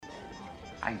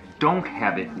I don't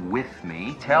have it with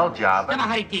me. Tell Java.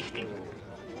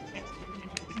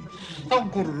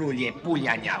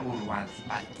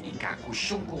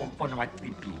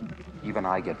 Even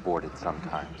I get bored at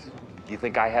sometimes. Do you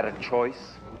think I had a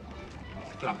choice?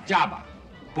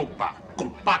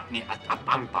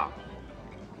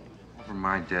 Over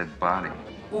my dead body.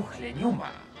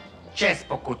 Yes,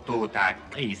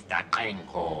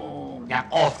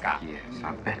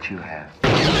 I bet you have.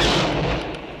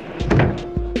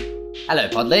 Hello,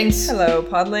 Podlings. Hello,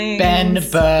 Podlings. Ben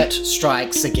Burt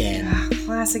strikes again.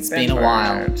 Classic It's Ben been a Burt.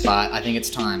 while, but I think it's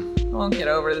time I won't get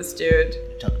over this dude.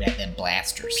 to talk about them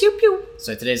blasters. Pew pew.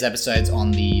 So today's episode's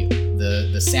on the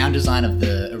sound design of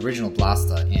the original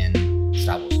blaster in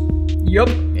Star Wars. Yup.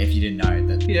 If you didn't know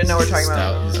that. You didn't know we're talking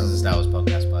about- This is a Star Wars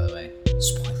podcast, by the way.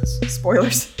 Spoilers.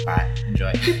 Spoilers. Alright,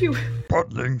 enjoy. Pew pew.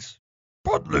 Podlings.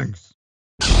 Podlings.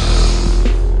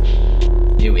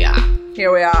 Here we are.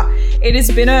 Here we are. It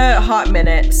has been a hot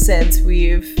minute since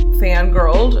we've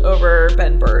fangirled over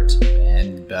Ben Burt.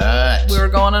 Ben Burt. We were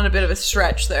going on a bit of a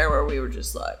stretch there where we were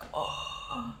just like,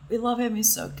 oh, we love him.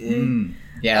 He's so good.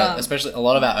 Yeah, especially a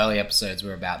lot of our early episodes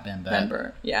were about Ben Burt. Ben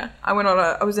Burt. Yeah. I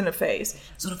was in a phase.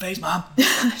 It's not a phase, Mom.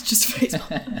 Just a phase.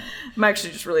 I'm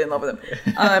actually just really in love with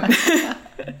him.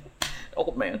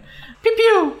 Old man. Pew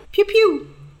pew. Pew pew.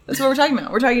 That's what we're talking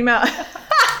about. We're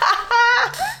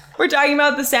talking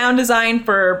about the sound design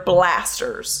for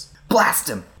blasters. Blast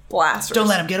him. Blasters. Don't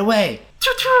let him get away.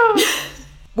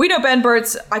 We know Ben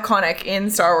Burt's iconic in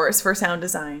Star Wars for sound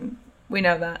design. We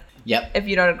know that. Yep. If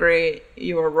you don't agree,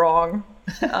 you are wrong.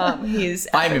 He's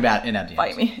Fight me about in our DMs.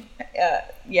 fight me.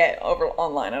 Yeah, over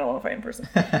online. I don't want to fight in person.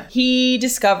 He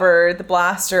discovered the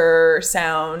blaster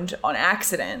sound on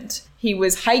accident. He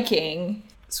was hiking.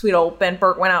 Sweet old Ben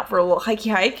Burt went out for a little hikey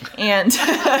hike, and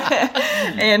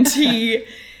and he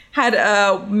had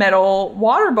a metal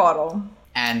water bottle.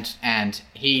 And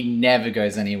he never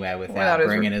goes anywhere without Without his-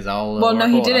 bringing his old Well, no,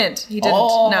 he recorder. didn't. He didn't.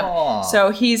 Oh, No.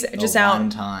 So he's just one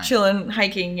out time. chilling,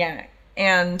 hiking, yeah.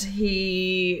 And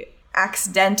he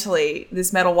accidentally,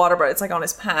 this metal water bottle, it's like on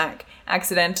his pack,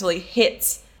 accidentally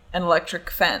hits an electric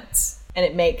fence. And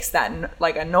it makes that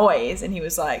like a noise. And he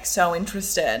was like so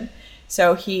interested.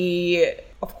 So he,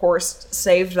 of course,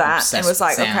 saved that Obsessed and was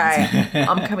like, with sounds. okay,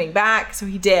 I'm coming back. So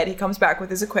he did. He comes back with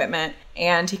his equipment.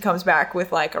 And he comes back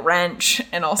with like a wrench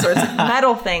and all sorts of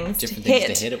metal things Different to hit.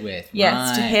 things to hit it with.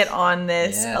 Yes, to Right. hit on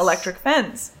this Yes. electric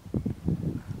fence.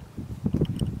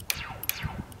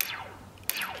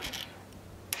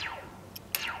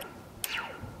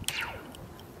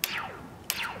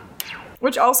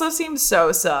 Which also seems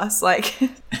so sus. Like,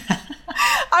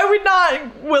 I would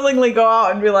not willingly go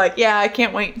out and be like, yeah, I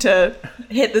can't wait to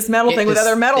hit this metal Hit thing with this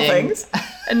other metal thing. things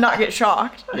and not get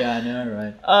shocked. Yeah, I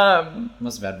know, right?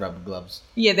 Must have had rubber gloves.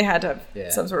 Yeah, they had to have Yeah.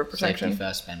 some sort of protection. Safety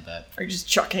first, Ben Burt. Or just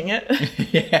chucking it.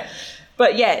 Yeah.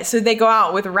 But yeah, so they go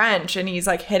out with a wrench and he's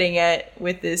like hitting it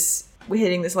with this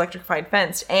electrified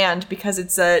fence. And because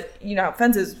it's you know how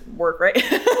fences work, right?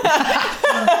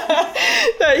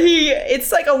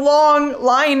 It's like a long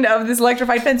line of this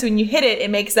electrified fence. When you hit it, it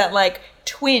makes that like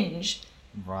twinge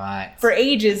Right. for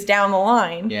ages down the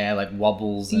line. Yeah, like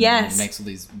wobbles and Yes. makes all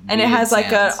these And it weird has like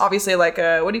sounds. obviously like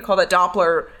a, what do you call that,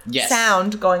 Doppler Yes.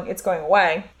 sound it's going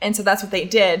away. And so that's what they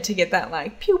did to get that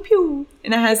like pew pew.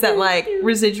 And it has that like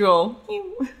residual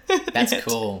pew. That's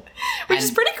cool. Which is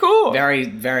And pretty cool. Very,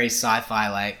 very sci-fi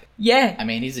like. Yeah. I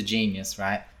mean, he's a genius,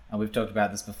 right? And we've talked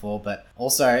about this before, but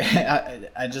also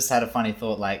I just had a funny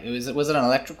thought. Like, was it an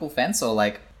electrical fence or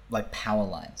like power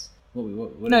lines?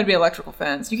 What No, it'd be electrical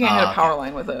fence. You can't hit a power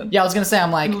line with it. Yeah, I was gonna say, I'm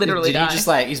like, Literally did die. he just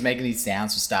like he's making these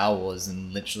sounds for Star Wars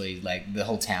and literally like the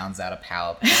whole town's out of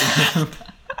power.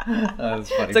 That was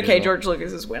funny. It's okay, visual. George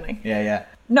Lucas is winning. Yeah.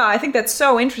 No, I think that's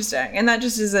so interesting. And that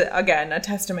just is, again, a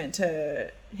testament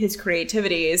to his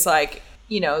creativity. Is like,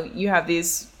 you know, you have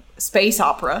these space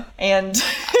opera and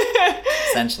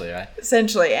Essentially, right?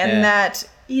 essentially, and Yeah. that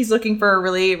he's looking for a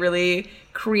really, really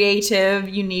creative,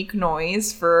 unique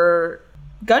noise for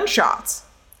gunshots,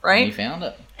 right? You found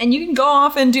it. And you can go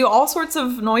off and do all sorts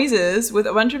of noises with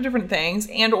a bunch of different things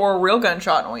and or real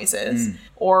gunshot noises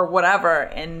or whatever.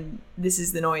 And this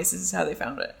is the noise. This is how they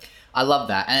found it. I love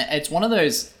that, and it's one of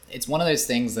those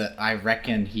things that I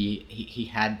reckon he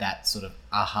had that sort of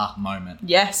aha moment.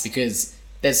 Yes. Because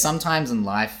there's sometimes in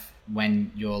life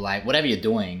when you're like, whatever you're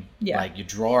doing, Yeah. like you're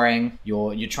drawing,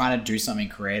 you're trying to do something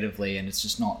creatively, and it's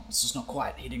just not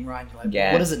quite hitting right. You're like,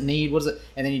 Yeah. what does it need? What does it?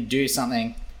 And then you do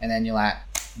something, and then you're like,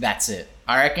 that's it.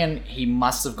 I reckon he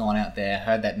must have gone out there,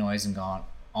 heard that noise, and gone,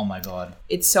 Oh my god.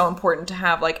 It's so important to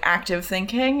have like active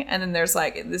thinking, and then there's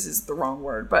like, this is the wrong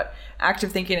word, but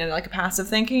active thinking and like a passive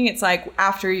thinking. It's like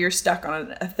after you're stuck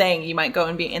on a thing, you might go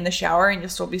and be in the shower and you'll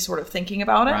still be sort of thinking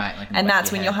about it. Right, like in and the back that's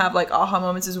of when your you'll head. have like aha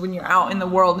moments, is when you're out in the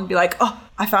world and be like, oh,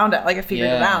 I found it, like I figured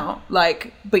it Yeah. out.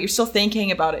 Like, but you're still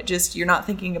thinking about it, just you're not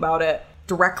thinking about it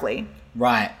directly.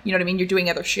 Right. You know what I mean? You're doing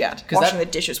other shit, 'Cause washing that-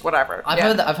 the dishes, whatever. I've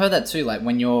heard that too. Like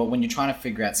when you're trying to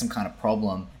figure out some kind of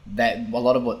problem, that a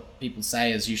lot of what people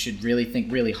say is you should really think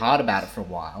really hard about it for a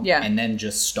while, Yeah. and then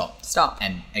just stop.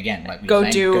 And again, like we go were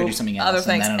saying, do, go do something else, other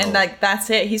things, then and it'll- like that's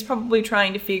it. He's probably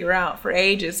trying to figure out for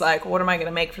ages, like, what am I going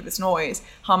to make for this noise?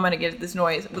 How am I going to get this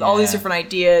noise? With all these Yeah. different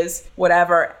ideas,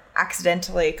 whatever,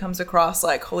 accidentally comes across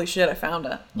like, holy shit, I found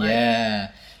it. Like,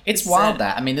 yeah, it's it's wild it.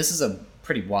 that. I mean, this is a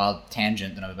pretty wild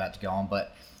tangent that I'm about to go on,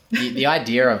 but the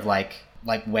idea of like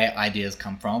where ideas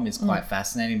come from is quite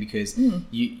fascinating, because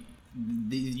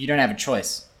you don't have a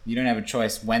choice. You don't have a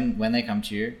choice when they come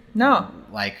to you. No.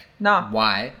 Like No.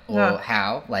 why or No.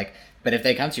 how. Like, but if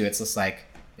they come to you, it's just like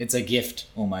it's a gift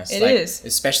almost. It like, is.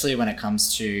 especially when it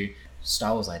comes to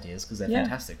Star Wars ideas, because they're Yeah.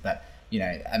 fantastic. But you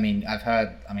know,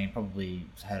 probably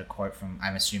heard a quote from,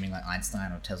 I'm assuming, like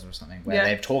Einstein or Tesla or something, where Yeah.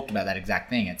 they've talked about that exact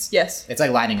thing. It's Yes. it's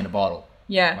like lightning in a bottle,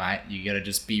 Yeah. right? You got to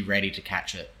just be ready to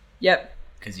catch it, Yep.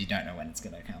 because you don't know when it's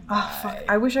gonna come. Oh, fuck.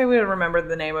 by. I wish I would have remembered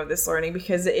the name of this learning,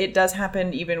 because it does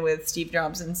happen even with Steve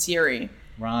Jobs and Siri.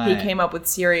 Right. He came up with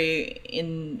Siri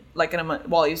in like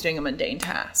while he was doing a mundane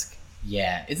task.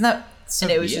 Yeah, isn't that so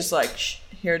And it was weird? just like, shh,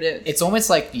 here it is. It's almost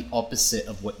like the opposite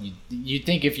of what you'd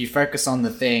think if you focus on the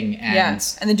thing and yeah.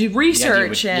 And then do the idea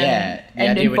research would- and the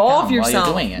idea would involve come yourself.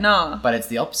 while you're doing it. No. But it's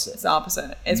the opposite. It's the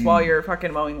opposite. It's while you're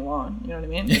fucking mowing the lawn. You know what I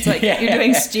mean? It's like Yeah. you're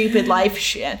doing stupid life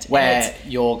shit. and Where it's-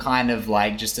 you're kind of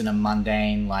like just in a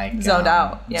mundane, like Zoned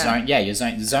out, yeah. You're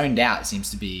zoned out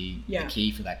seems to be Yeah. the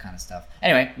key for that kind of stuff.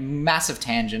 Anyway, massive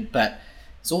tangent, but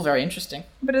it's all very interesting.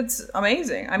 But it's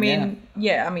amazing. I mean,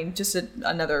 just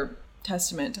another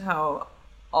testament to how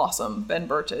awesome Ben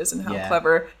Burt is and how Yeah.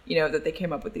 clever, that they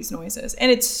came up with these noises. And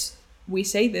we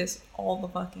say this all the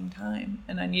fucking time,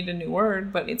 and I need a new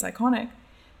word, but it's iconic.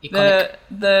 Iconic.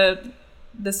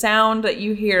 The sound that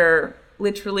you hear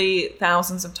literally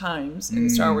thousands of times in the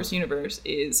Star Wars universe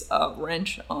is a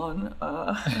wrench on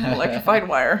an electrified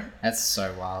wire. That's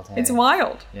so wild. Hey? It's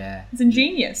wild. Yeah. It's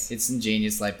ingenious. It's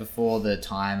ingenious, like before the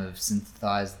time of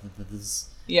synthesized,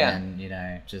 Yeah.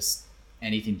 and just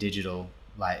anything digital,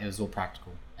 like it was all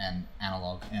practical and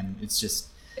analog, and it's just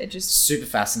It just super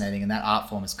fascinating, and that art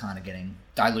form is kind of getting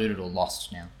diluted or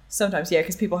lost now. sometimes, yeah,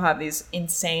 because people have these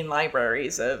insane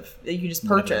libraries of that you just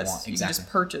Whatever they purchase. want, You can just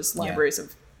exactly. purchase libraries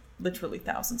of literally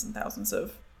thousands and thousands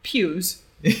of pews.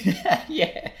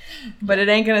 Yeah, But it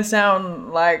ain't gonna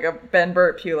sound like a Ben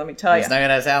Burt pew, let me tell you. it's not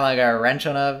gonna sound like a wrench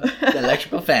on a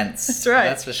electrical fence. That's right.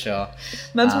 That's for sure.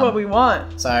 That's what we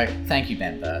want. So thank you,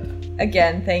 Ben Burt.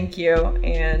 Again, thank you.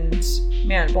 And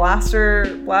man, blaster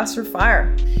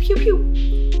fire. Pew pew.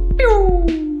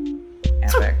 Pew.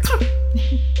 Epic.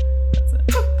 That's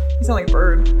it. You sound like a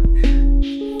bird.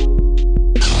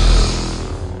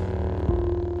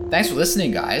 Thanks for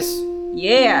listening, guys. I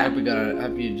Yeah.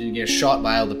 hope you didn't get shot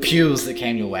by all the pews that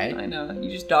came your way, I know. You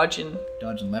just dodging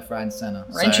dodging left, right, and center.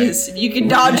 So- wrenches. If you can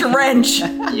dodge a wrench,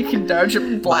 you can dodge a Might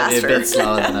be blaster. a bit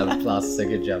slower than a blaster, so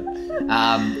good job.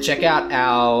 Check out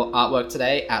our artwork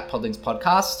today at Podlings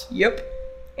Podcast. Yep.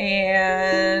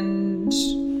 And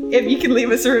if you can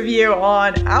leave us a review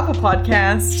on Apple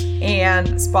Podcast and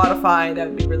Spotify, that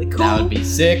would be really cool. That would be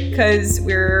sick. Because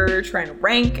we're trying to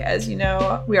rank, as you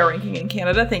know. We are ranking in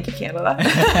Canada. Thank you, Canada.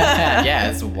 Yeah,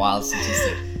 it's a wild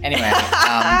statistic. Anyway,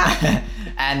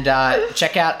 and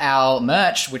check out our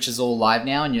merch, which is all live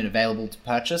now and you're available to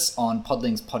purchase on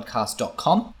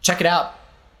podlingspodcast.com. Check it out.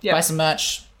 Yeah. Buy some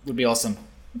merch. Would be awesome.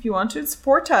 If you want to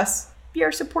support us, be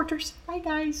our supporters. Bye,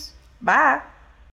 guys. Bye.